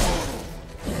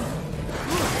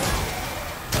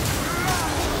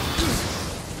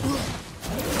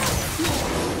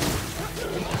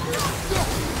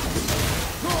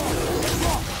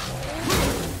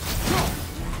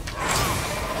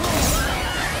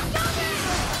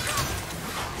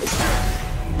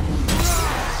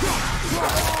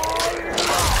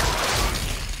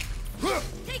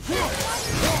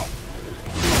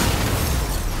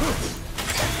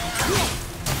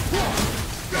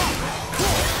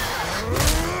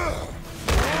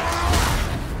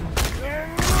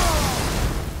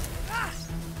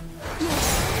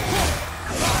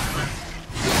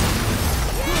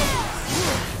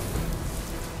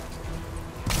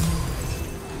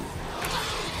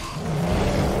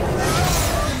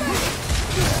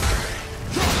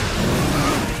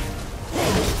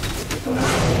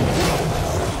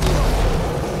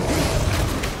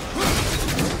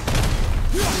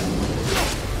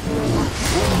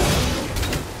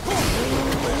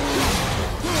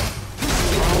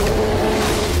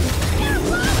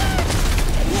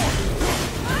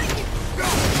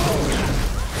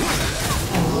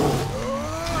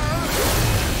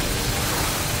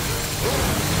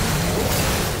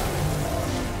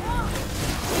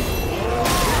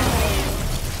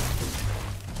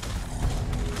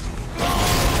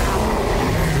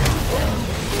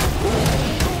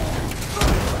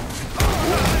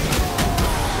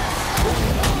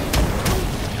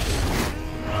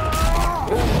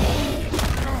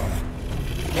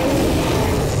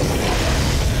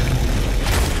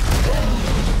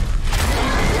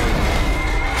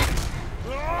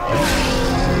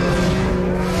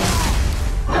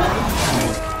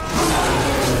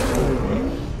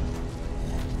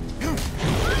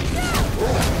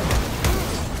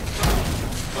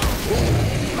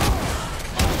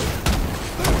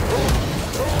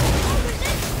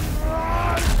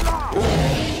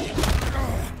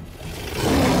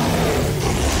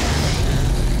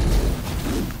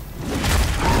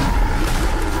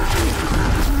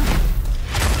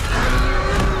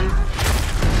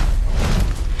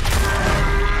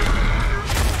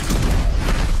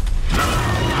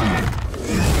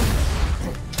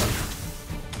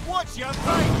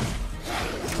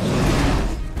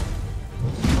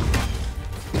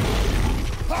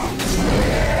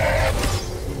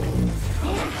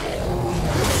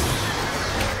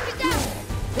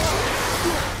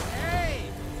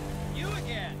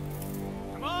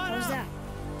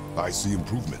 I see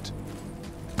improvement.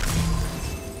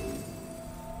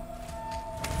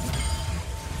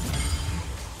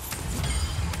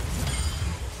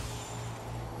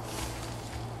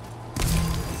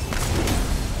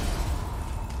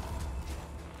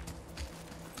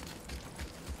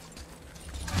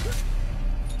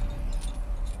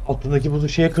 Altındaki buzu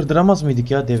şeye kırdıramaz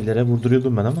mıydık ya, devlere?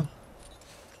 Vurduruyordum ben ama.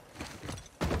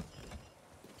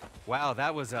 Wow,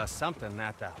 that was something,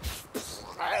 that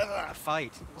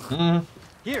fight.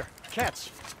 Here,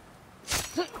 catch.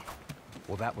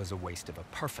 Well, that was a waste of a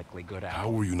perfectly good How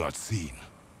hour. were you not seen?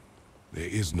 There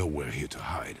is nowhere here to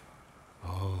hide.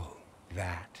 Oh,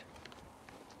 that.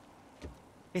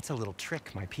 It's a little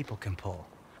trick my people can pull.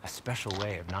 A special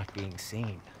way of not being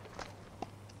seen.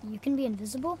 You can be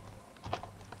invisible?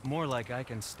 More like I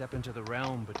can step into the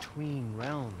realm between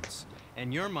realms.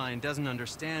 And your mind doesn't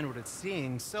understand what it's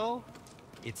seeing, so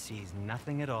it sees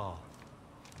nothing at all.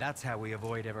 That's how we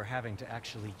avoid ever having to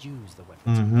actually use the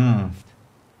weapons we craft.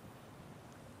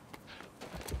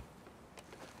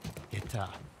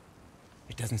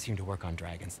 It doesn't seem to work on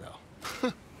dragons,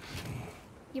 though.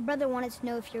 Your brother wanted to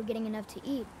know if you're getting enough to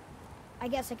eat. I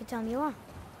guess I could tell him you are.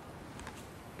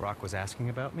 Brock was asking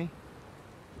about me?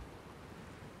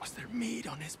 Was there meat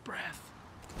on his breath?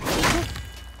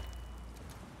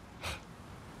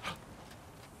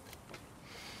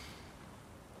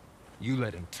 You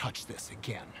let him touch this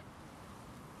again.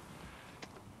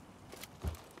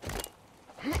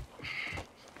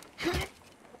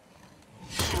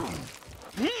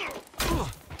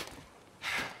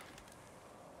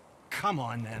 Come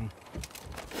on, then.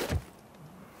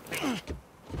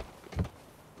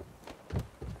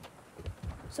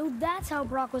 So that's how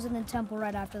Brock was in the temple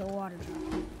right after the water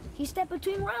drop. He stepped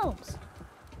between realms.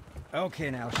 Okay,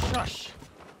 now shush.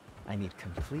 I need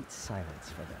complete silence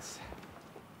for this.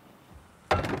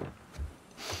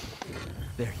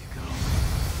 There you go.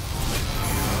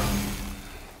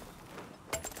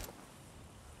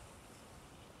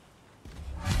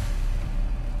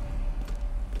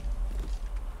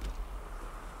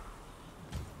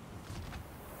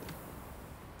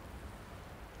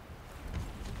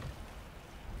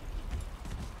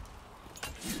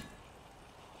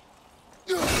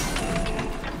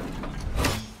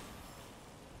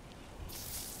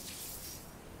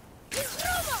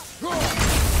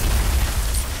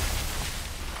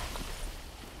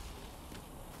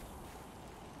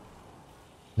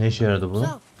 Ne işe yaradı bu?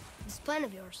 So, this plan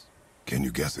of yours. Can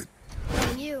you guess it?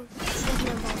 Knowing you, doesn't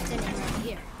involve standing right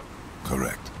here.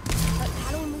 Correct. But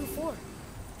how do we move forward?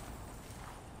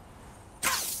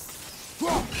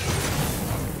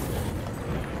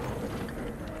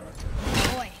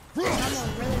 Boy, someone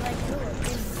really liked Hula,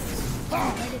 didn't he?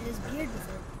 Related his beard with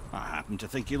it. I happen to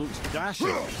think he looks dashing.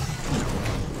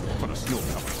 For a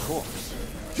snow-covered corpse.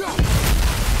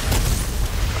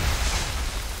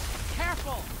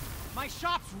 Careful! My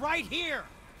shop's right here!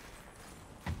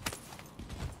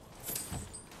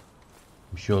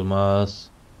 Bir şey olmaz.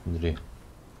 İndiriyor.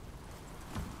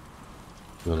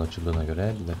 Yol açıldığına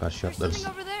göre bir de karşı There's atlarız.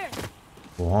 something over there.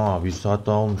 Oha, bir saat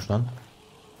daha olmuş lan.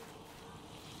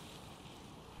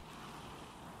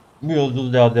 Bu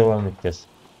yolculuğu daha devam edeceğiz.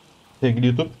 Sevgili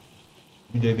YouTube,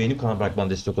 videoyu beğenip kanala bırakmadan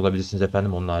destek olabilirsiniz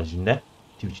efendim. Onun haricinde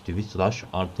Twitch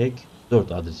TV/Artech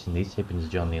 4 adresindeyiz. Hepinizi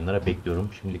canlı yayınlara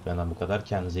bekliyorum. Şimdilik benden bu kadar.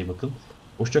 Kendinize iyi bakın.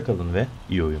 Hoşça kalın ve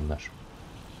iyi oyunlar.